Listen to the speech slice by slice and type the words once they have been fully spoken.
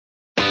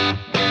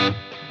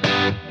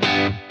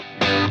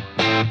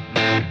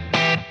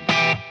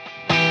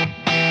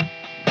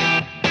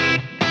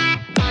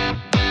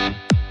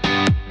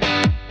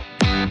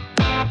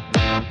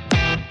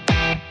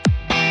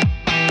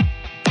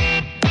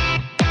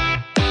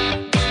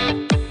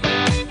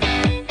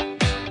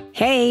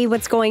Hey,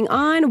 what's going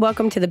on?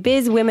 Welcome to the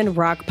Biz Women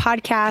Rock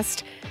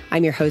podcast.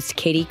 I'm your host,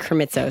 Katie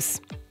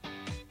Kremitzos.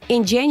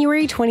 In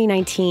January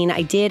 2019,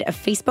 I did a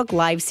Facebook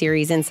Live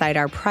series inside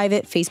our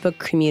private Facebook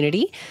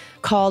community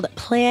called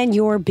Plan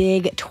Your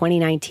Big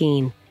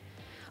 2019.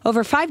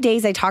 Over 5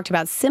 days, I talked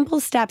about simple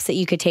steps that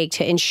you could take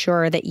to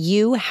ensure that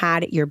you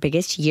had your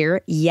biggest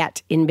year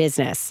yet in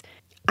business.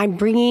 I'm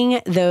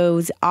bringing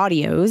those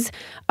audios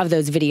of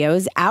those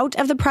videos out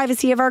of the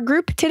privacy of our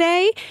group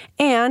today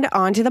and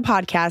onto the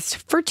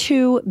podcast for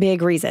two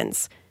big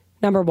reasons.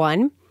 Number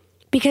one,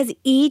 because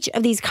each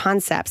of these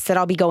concepts that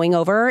I'll be going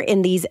over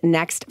in these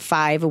next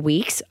 5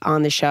 weeks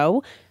on the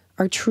show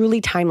are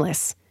truly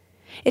timeless.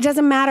 It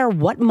doesn't matter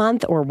what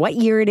month or what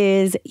year it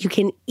is, you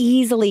can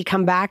easily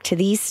come back to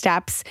these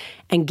steps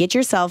and get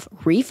yourself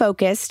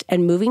refocused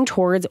and moving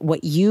towards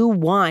what you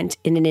want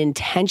in an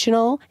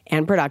intentional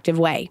and productive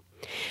way.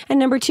 And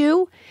number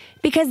two,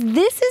 because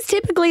this is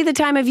typically the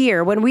time of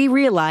year when we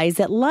realize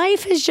that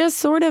life has just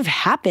sort of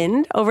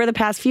happened over the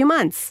past few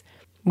months.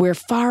 We're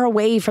far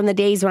away from the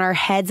days when our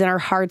heads and our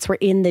hearts were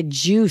in the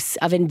juice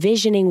of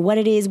envisioning what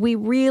it is we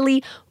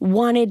really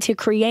wanted to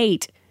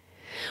create.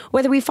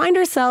 Whether we find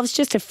ourselves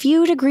just a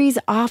few degrees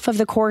off of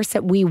the course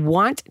that we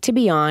want to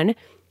be on,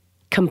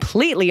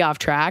 completely off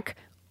track,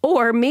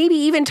 or maybe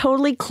even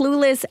totally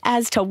clueless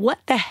as to what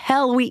the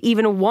hell we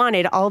even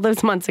wanted all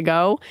those months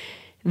ago,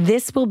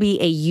 this will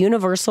be a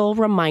universal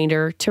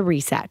reminder to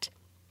reset.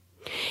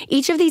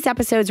 Each of these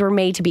episodes were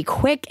made to be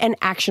quick and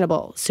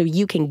actionable so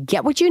you can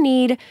get what you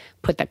need,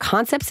 put the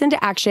concepts into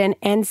action,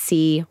 and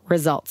see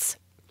results.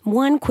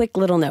 One quick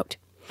little note.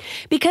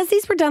 Because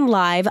these were done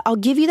live, I'll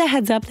give you the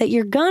heads up that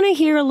you're going to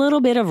hear a little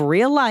bit of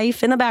real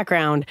life in the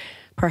background.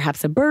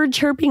 Perhaps a bird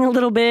chirping a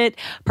little bit,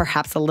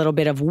 perhaps a little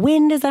bit of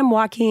wind as I'm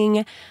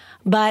walking.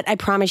 But I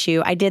promise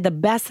you, I did the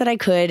best that I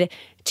could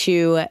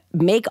to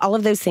make all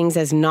of those things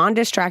as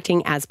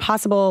non-distracting as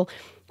possible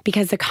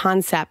because the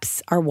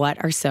concepts are what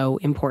are so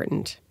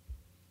important.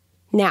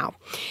 Now,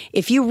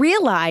 if you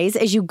realize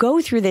as you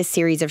go through this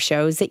series of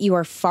shows that you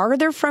are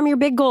farther from your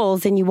big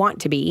goals than you want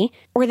to be,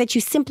 or that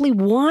you simply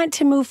want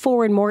to move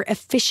forward more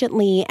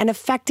efficiently and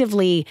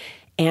effectively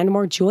and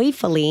more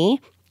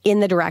joyfully in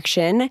the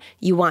direction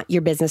you want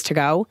your business to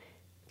go,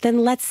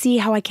 then let's see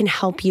how I can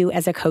help you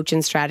as a coach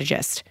and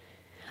strategist.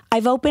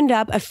 I've opened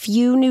up a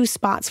few new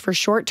spots for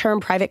short-term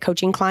private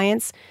coaching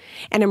clients,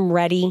 and I'm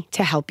ready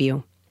to help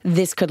you.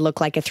 This could look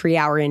like a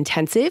 3-hour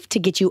intensive to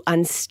get you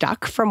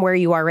unstuck from where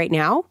you are right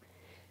now,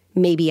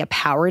 maybe a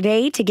power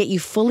day to get you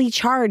fully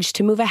charged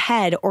to move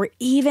ahead, or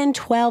even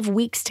 12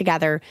 weeks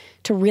together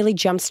to really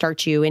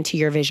jumpstart you into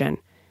your vision.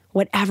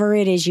 Whatever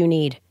it is you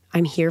need,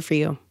 I'm here for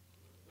you.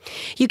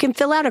 You can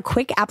fill out a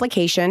quick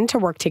application to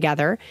work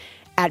together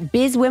at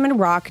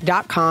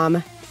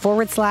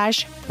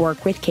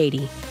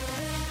bizwomenrock.com/workwithkatie.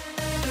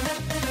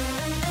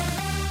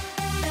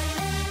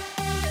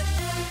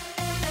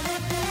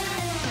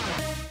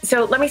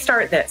 So let me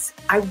start this.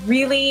 I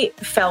really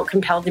felt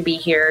compelled to be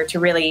here to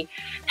really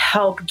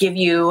help give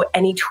you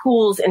any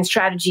tools and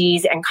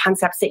strategies and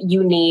concepts that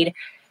you need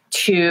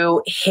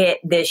to hit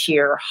this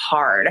year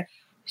hard.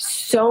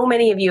 So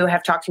many of you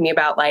have talked to me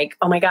about like,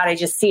 oh my God, I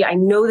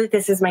know that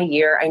this is my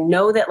year. I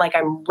know that like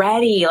I'm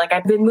ready. Like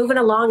I've been moving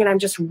along and I'm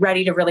just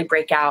ready to really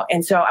break out.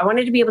 And so I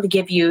wanted to be able to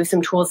give you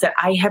some tools that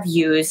I have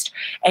used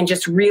and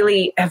just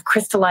really have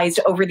crystallized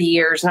over the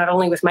years, not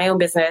only with my own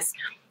business,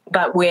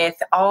 but with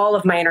all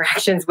of my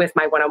interactions with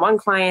my one-on-one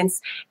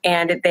clients,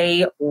 and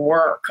they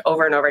work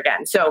over and over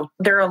again. So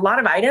there are a lot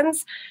of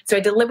items. So I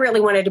deliberately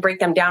wanted to break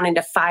them down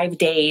into 5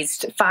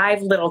 days,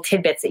 5 little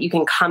tidbits that you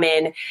can come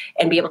in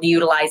and be able to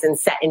utilize and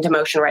set into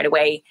motion right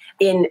away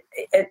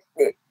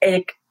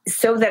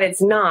so that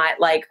it's not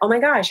like, oh my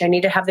gosh, I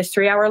need to have this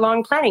 3-hour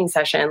long planning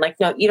session. Like,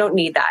 no, you don't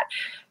need that.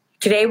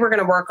 Today, we're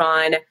going to work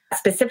on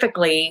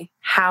specifically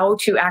how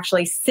to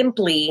actually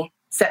simply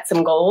set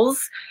some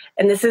goals.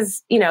 And this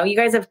is, you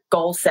guys have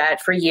goal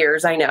set for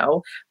years, I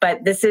know,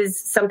 but this is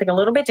something a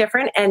little bit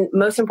different. And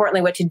most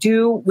importantly, what to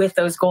do with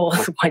those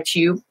goals once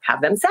you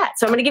have them set.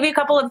 So I'm going to give you a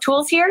couple of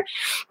tools here.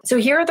 So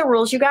here are the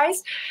rules, you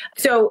guys.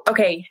 So,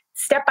 okay,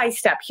 step by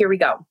step, here we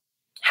go.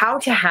 How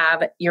to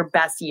have your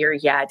best year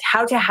yet.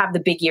 How to have the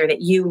big year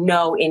that you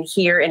know in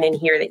here and in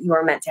here that you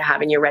are meant to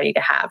have and you're ready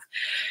to have.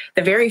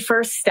 The very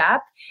first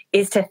step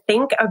is to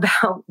think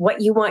about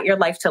what you want your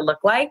life to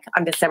look like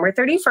on December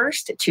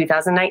 31st,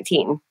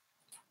 2019.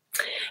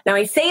 Now,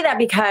 I say that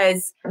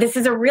because this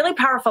is a really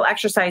powerful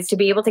exercise to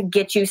be able to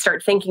get you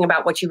start thinking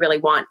about what you really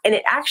want. And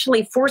it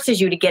actually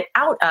forces you to get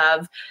out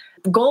of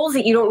goals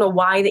that you don't know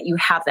why that you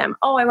have them.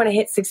 Oh, I want to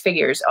hit 6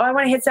 figures. Oh, I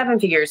want to hit 7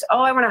 figures.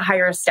 Oh, I want to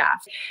hire a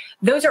staff.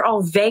 Those are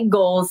all vague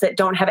goals that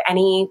don't have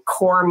any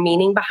core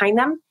meaning behind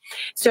them.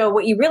 So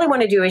what you really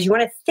want to do is you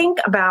want to think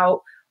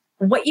about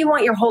what you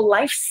want your whole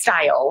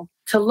lifestyle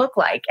to look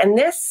like. And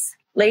this,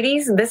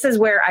 ladies, this is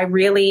where I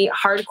really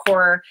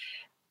hardcore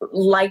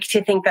like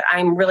to think that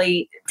I'm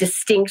really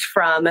distinct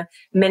from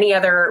many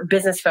other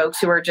business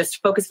folks who are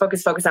just focus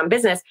on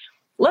business.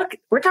 Look,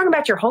 we're talking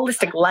about your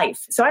holistic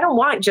life. So I don't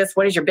want just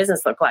what does your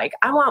business look like?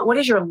 I want what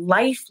does your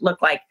life look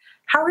like?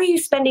 How are you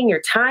spending your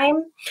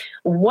time?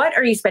 What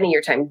are you spending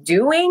your time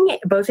doing,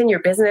 both in your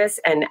business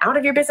and out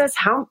of your business?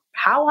 How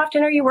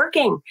often are you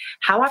working?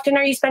 How often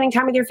are you spending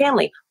time with your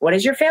family? What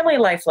does your family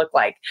life look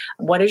like?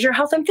 What does your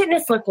health and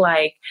fitness look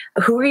like?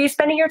 Who are you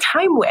spending your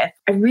time with?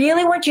 I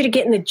really want you to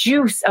get in the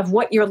juice of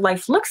what your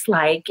life looks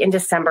like in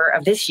December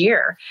of this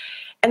year.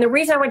 And the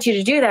reason I want you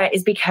to do that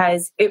is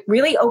because it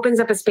really opens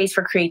up a space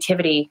for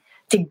creativity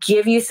to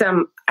give you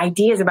some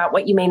ideas about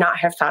what you may not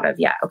have thought of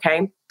yet,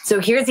 okay?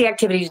 So here's the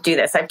activity to do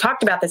this. I've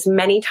talked about this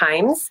many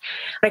times,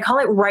 but I call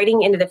it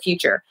writing into the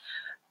future.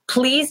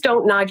 Please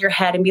don't nod your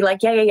head and be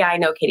like, yeah, I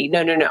know, Katie.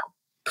 No.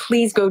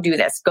 Please go do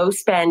this. Go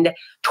spend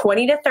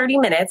 20 to 30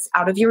 minutes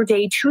out of your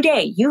day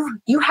today.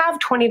 You have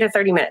 20 to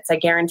 30 minutes, I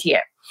guarantee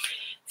it.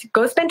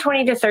 Go spend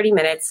 20 to 30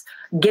 minutes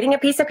getting a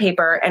piece of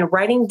paper and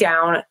writing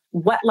down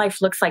what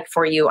life looks like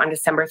for you on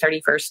December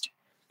 31st,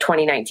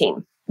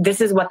 2019.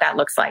 This is what that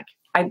looks like.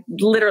 I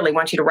literally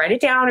want you to write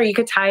it down, or you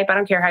could type. I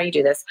don't care how you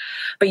do this,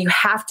 but you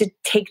have to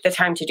take the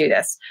time to do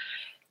this.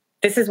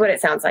 This is what it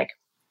sounds like.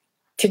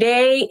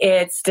 Today,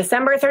 it's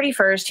December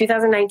 31st,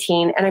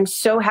 2019, and I'm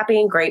so happy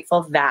and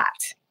grateful that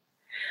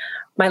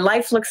my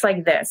life looks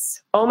like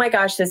this. Oh my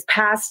gosh, this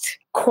past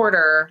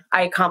quarter,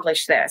 I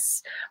accomplished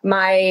this.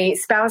 My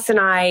spouse and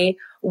I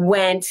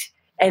went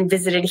and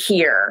visited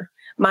here.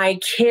 My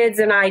kids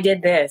and I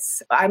did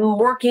this. I'm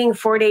working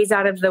 4 days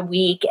out of the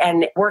week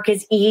and work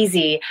is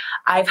easy.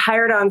 I've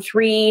hired on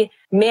 3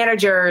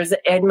 managers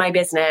in my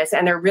business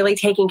and they're really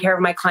taking care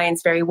of my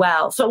clients very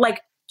well. So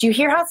like, do you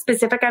hear how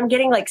specific I'm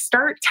getting? Like,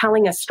 start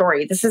telling a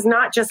story. This is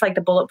not just like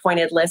the bullet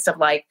pointed list of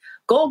like,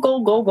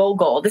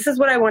 goal. This is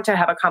what I want to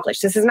have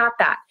accomplished. This is not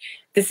that.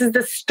 This is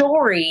the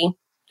story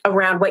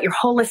around what your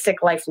holistic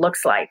life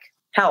looks like.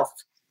 Health,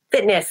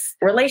 fitness,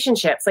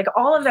 relationships, like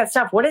all of that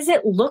stuff. What does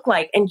it look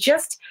like? And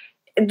just,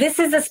 this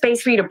is a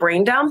space for you to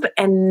brain dump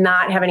and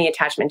not have any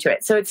attachment to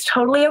it. So it's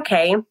totally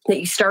okay that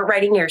you start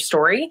writing your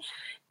story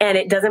and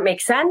it doesn't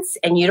make sense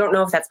and you don't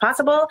know if that's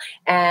possible.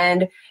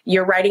 And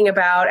you're writing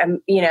about,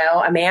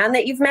 a man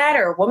that you've met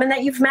or a woman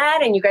that you've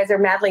met and you guys are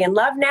madly in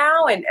love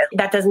now and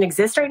that doesn't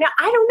exist right now.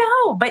 I don't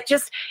know, but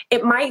just,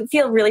 it might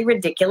feel really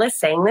ridiculous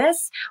saying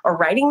this or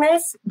writing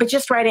this, but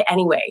just write it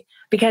anyway,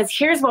 because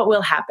here's what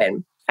will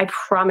happen. I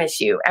promise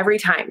you, every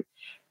time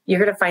you're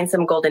going to find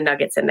some golden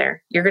nuggets in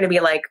there. You're going to be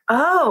like,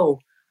 oh,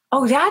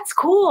 that's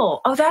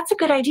cool. Oh, that's a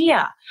good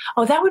idea.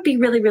 Oh, that would be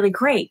really, really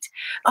great.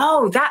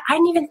 Oh, that I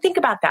didn't even think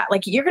about that.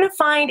 Like, you're going to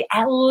find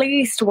at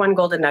least one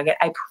golden nugget.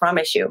 I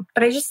promise you.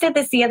 But I just did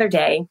this the other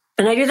day.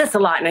 And I do this a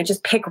lot and I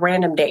just pick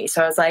random days.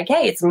 So I was like,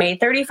 hey, it's May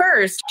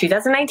 31st,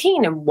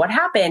 2019. And what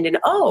happened?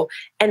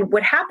 And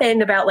what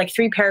happened about like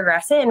 3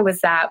 paragraphs in was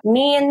that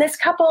me and this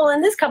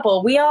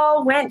couple, we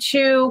all went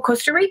to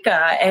Costa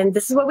Rica and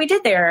this is what we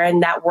did there.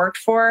 And that worked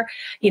for,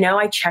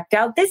 I checked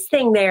out this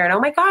thing there. And oh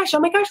my gosh,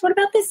 what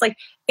about this? Like,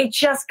 it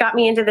just got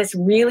me into this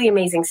really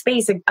amazing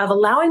space of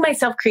allowing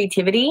myself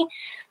creativity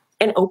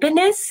and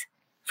openness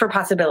for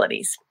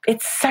possibilities.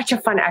 It's such a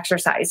fun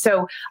exercise.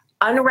 So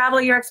unravel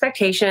your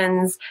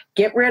expectations,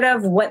 get rid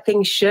of what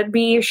things should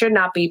be or should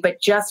not be, but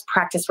just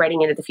practice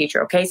writing into the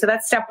future. Okay. So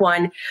that's step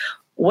 1.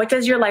 What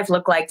does your life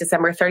look like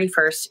December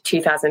 31st,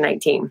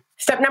 2019?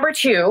 Step number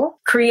 2,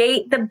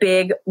 create the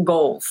big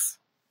goals.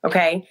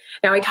 Okay.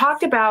 Now I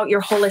talked about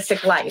your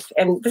holistic life,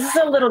 and this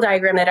is a little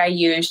diagram that I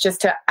use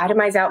just to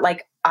itemize out,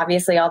 like,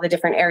 obviously all the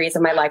different areas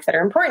of my life that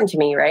are important to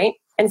me. Right.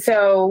 And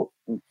so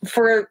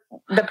for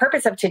the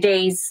purpose of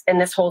today's and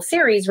this whole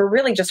series, we're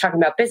really just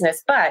talking about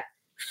business, but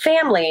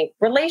family,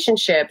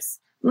 relationships,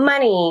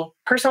 money,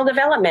 personal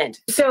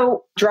development.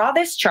 So draw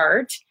this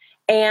chart.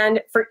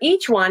 And for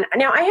each one,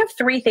 now I have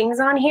 3 things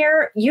on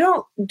here.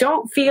 You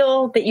don't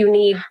feel that you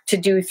need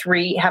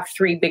to have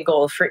 3 big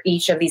goals for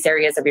each of these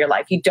areas of your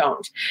life. You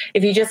don't.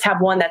 If you just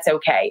have one, that's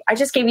okay. I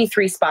just gave you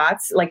 3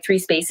 spots, like 3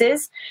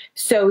 spaces,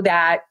 so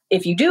that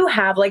if you do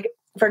have, like,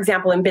 for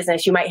example, in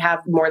business, you might have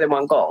more than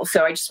one goal.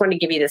 So I just want to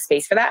give you the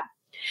space for that.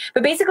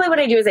 But basically what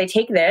I do is I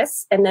take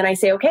this and then I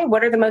say, okay,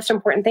 what are the most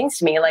important things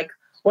to me? Like,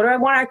 what do I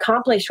want to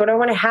accomplish? What do I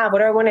want to have? What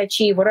do I want to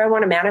achieve? What do I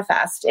want to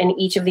manifest in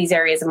each of these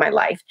areas of my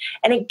life?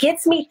 And it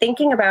gets me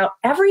thinking about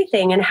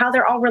everything and how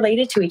they're all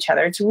related to each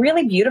other. It's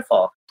really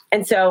beautiful.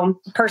 And so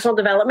personal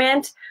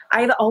development,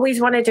 I've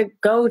always wanted to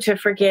go to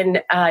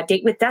freaking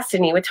Date with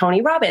Destiny with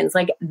Tony Robbins.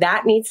 Like,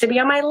 that needs to be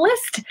on my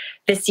list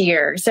this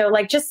year. So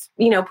like, just,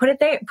 put it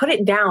there, put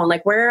it down,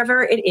 like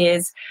wherever it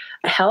is.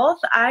 Health,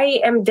 I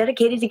am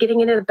dedicated to getting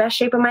into the best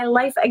shape of my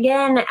life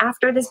again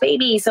after this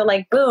baby. So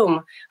like,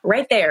 boom,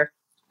 right there.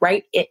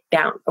 Write it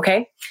down.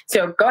 Okay.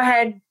 So go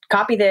ahead,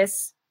 copy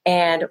this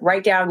and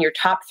write down your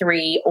top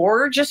 3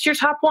 or just your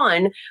top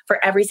 1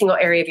 for every single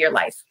area of your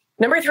life.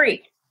 Number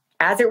 3,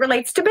 as it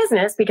relates to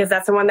business, because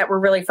that's the one that we're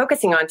really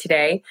focusing on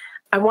today,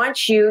 I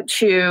want you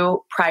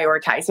to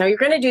prioritize. Now, you're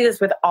going to do this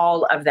with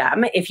all of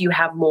them if you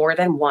have more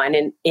than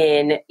one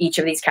in each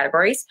of these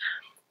categories.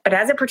 But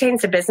as it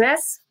pertains to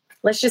business,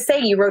 let's just say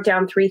you wrote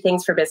down 3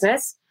 things for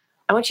business.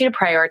 I want you to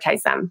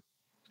prioritize them.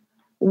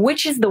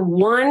 Which is the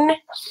one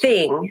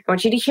thing, I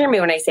want you to hear me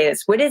when I say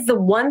this, what is the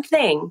one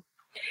thing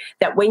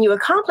that when you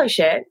accomplish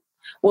it,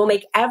 will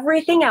make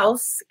everything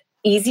else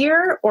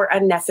easier or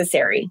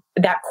unnecessary.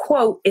 That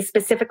quote is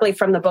specifically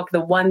from the book,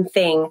 The One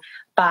Thing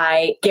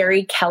by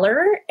Gary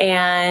Keller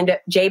and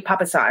Jay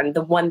Papasan,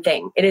 The One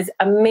Thing. It is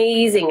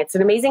amazing. It's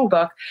an amazing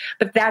book,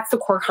 but that's the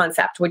core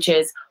concept, which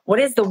is what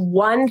is the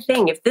one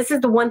thing? If this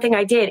is the one thing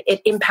I did,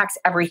 it impacts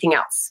everything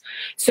else.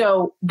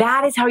 So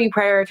that is how you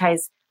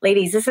prioritize.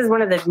 Ladies, this is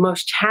one of the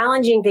most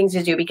challenging things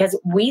to do because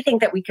we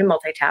think that we can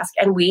multitask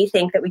and we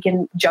think that we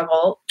can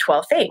juggle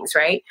 12 things,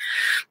 right?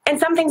 And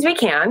some things we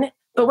can.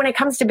 But when it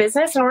comes to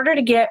business, in order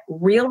to get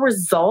real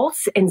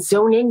results and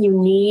zone in, you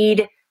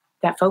need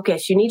that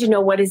focus. You need to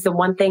know what is the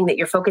one thing that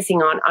you're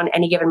focusing on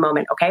any given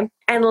moment, okay?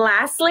 And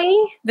lastly,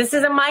 this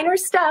is a minor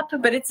step,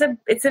 but it's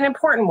an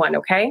important one,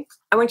 okay?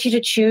 I want you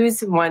to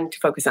choose one to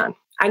focus on.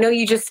 I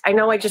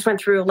know I just went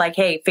through like,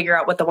 hey, figure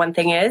out what the one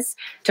thing is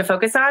to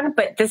focus on,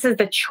 but this is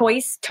the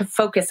choice to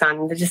focus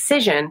on, the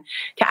decision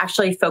to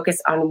actually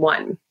focus on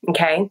one,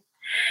 okay?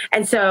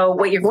 And so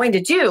what you're going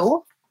to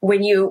do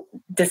when you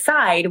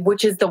decide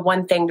which is the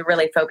one thing to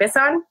really focus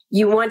on,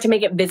 you want to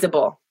make it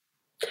visible.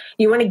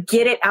 You want to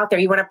get it out there.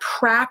 You want to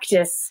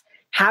practice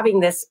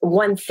having this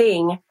one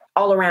thing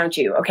all around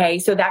you. Okay.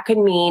 So that could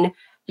mean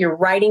you're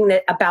writing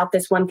about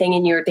this one thing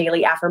in your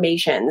daily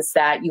affirmations,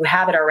 that you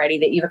have it already,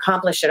 that you've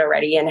accomplished it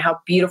already, and how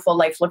beautiful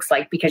life looks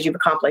like because you've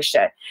accomplished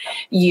it.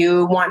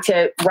 You want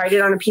to write it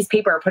on a piece of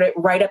paper, put it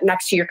right up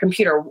next to your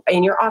computer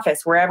in your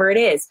office, wherever it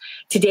is.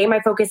 Today,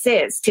 my focus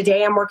is,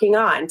 today I'm working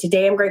on,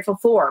 today I'm grateful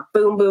for,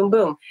 boom, boom,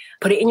 boom.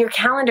 Put it in your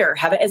calendar,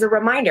 have it as a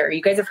reminder.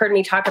 You guys have heard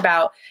me talk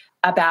about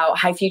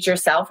High Future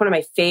Self, one of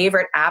my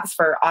favorite apps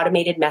for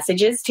automated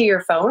messages to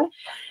your phone.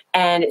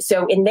 And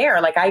so in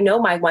there, like I know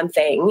my one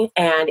thing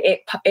and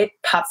it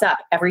pops up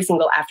every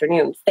single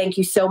afternoon. Thank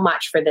you so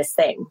much for this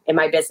thing in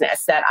my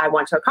business that I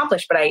want to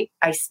accomplish, but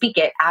I speak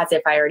it as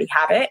if I already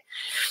have it.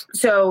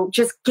 So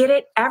just get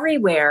it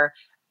everywhere.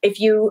 If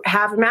you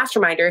have a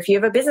mastermind or if you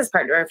have a business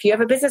partner, or if you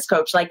have a business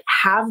coach, like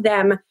have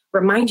them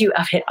remind you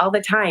of it all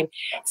the time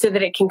so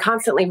that it can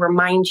constantly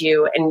remind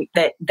you and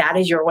that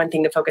is your one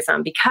thing to focus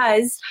on.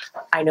 Because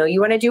I know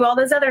you want to do all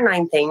those other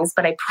 9 things,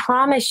 but I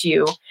promise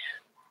you,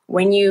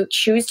 when you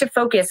choose to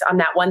focus on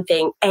that one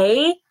thing,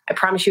 I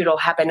promise you it'll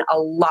happen a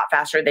lot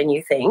faster than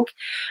you think,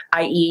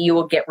 i.e. you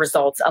will get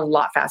results a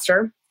lot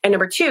faster. And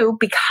number 2,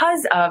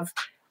 because of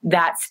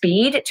that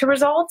speed to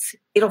results,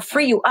 it'll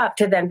free you up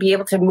to then be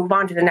able to move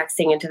on to the next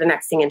thing, into the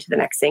next thing, into the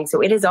next thing.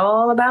 So it is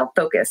all about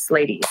focus,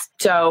 ladies.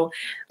 So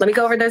let me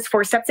go over those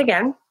 4 steps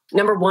again.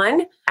 Number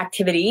 1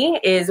 activity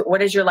is, what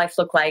does your life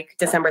look like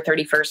December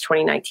 31st,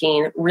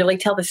 2019? Really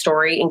tell the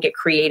story and get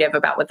creative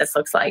about what this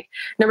looks like.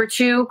 Number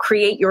 2,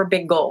 create your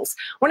big goals.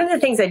 One of the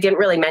things I didn't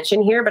really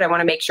mention here, but I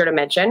want to make sure to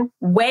mention,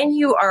 when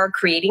you are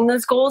creating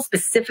those goals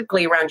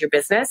specifically around your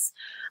business,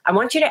 I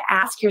want you to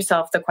ask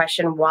yourself the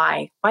question,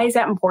 why? Why is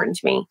that important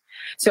to me?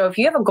 So if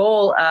you have a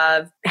goal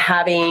of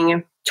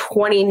having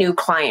 20 new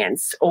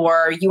clients,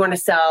 or you want to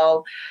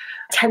sell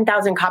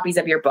 10,000 copies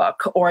of your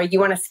book, or you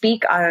want to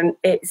speak on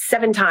it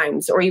 7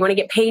 times, or you want to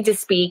get paid to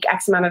speak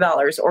X amount of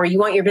dollars, or you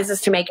want your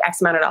business to make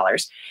X amount of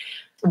dollars.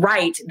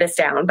 Write this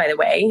down, by the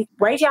way.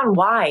 Write down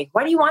why.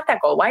 Why do you want that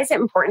goal? Why is it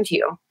important to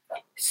you?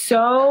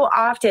 So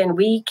often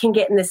we can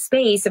get in the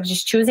space of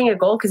just choosing a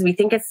goal because we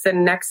think it's the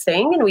next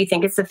thing and we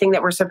think it's the thing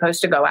that we're supposed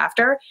to go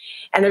after.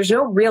 And there's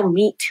no real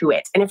meat to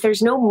it. And if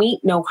there's no meat,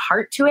 no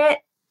heart to it,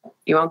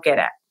 you won't get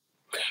it.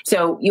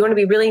 So you want to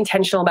be really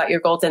intentional about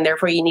your goals, and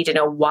therefore you need to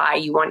know why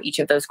you want each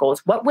of those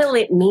goals. What will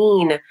it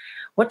mean?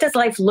 What does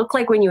life look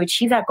like when you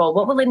achieve that goal?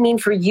 What will it mean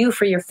for you,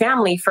 for your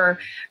family, for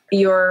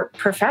your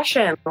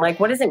profession?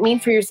 Like, what does it mean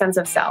for your sense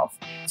of self?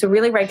 So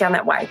really write down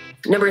that why.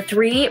 Number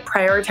 3,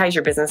 prioritize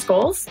your business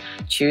goals.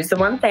 Choose the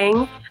one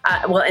thing.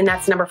 And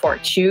that's number 4.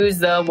 Choose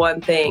the one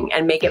thing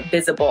and make it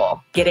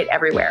visible. Get it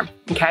everywhere.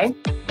 Okay?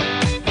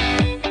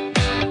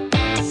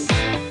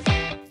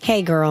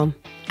 Hey, girl,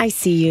 I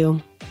see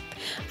you.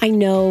 I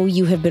know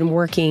you have been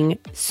working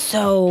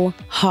so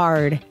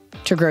hard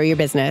to grow your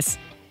business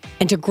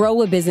and to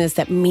grow a business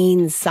that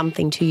means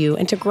something to you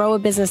and to grow a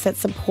business that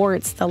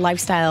supports the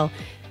lifestyle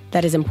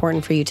that is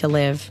important for you to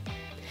live.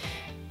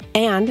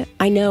 And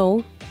I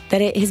know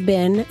that it has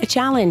been a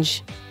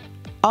challenge.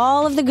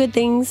 All of the good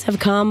things have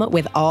come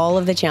with all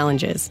of the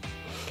challenges.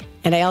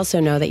 And I also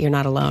know that you're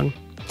not alone.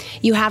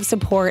 You have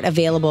support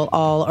available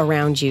all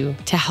around you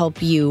to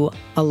help you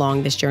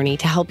along this journey,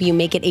 to help you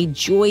make it a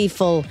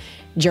joyful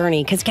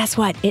journey. Because guess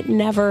what? It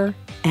never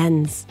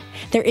ends.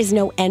 There is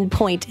no end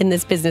point in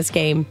this business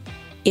game.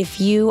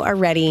 If you are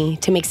ready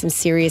to make some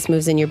serious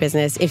moves in your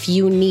business, if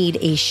you need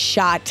a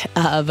shot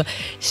of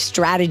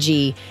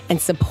strategy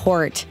and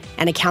support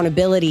and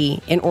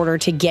accountability in order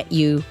to get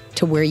you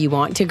to where you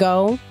want to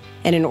go,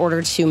 and in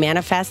order to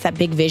manifest that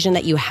big vision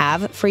that you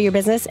have for your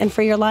business and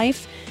for your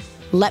life,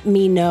 let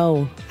me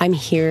know. I'm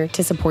here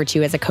to support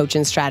you as a coach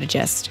and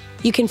strategist.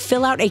 You can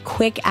fill out a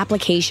quick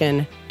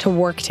application to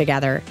work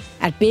together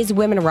at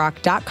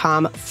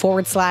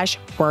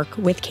bizwomenrock.com/work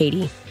with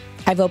Katie.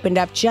 I've opened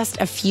up just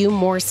a few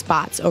more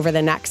spots over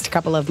the next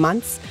couple of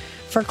months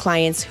for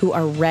clients who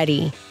are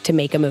ready to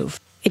make a move.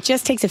 It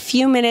just takes a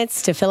few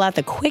minutes to fill out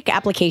the quick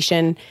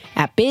application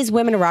at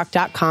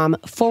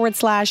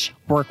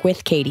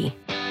bizwomenrock.com/workwithkatie.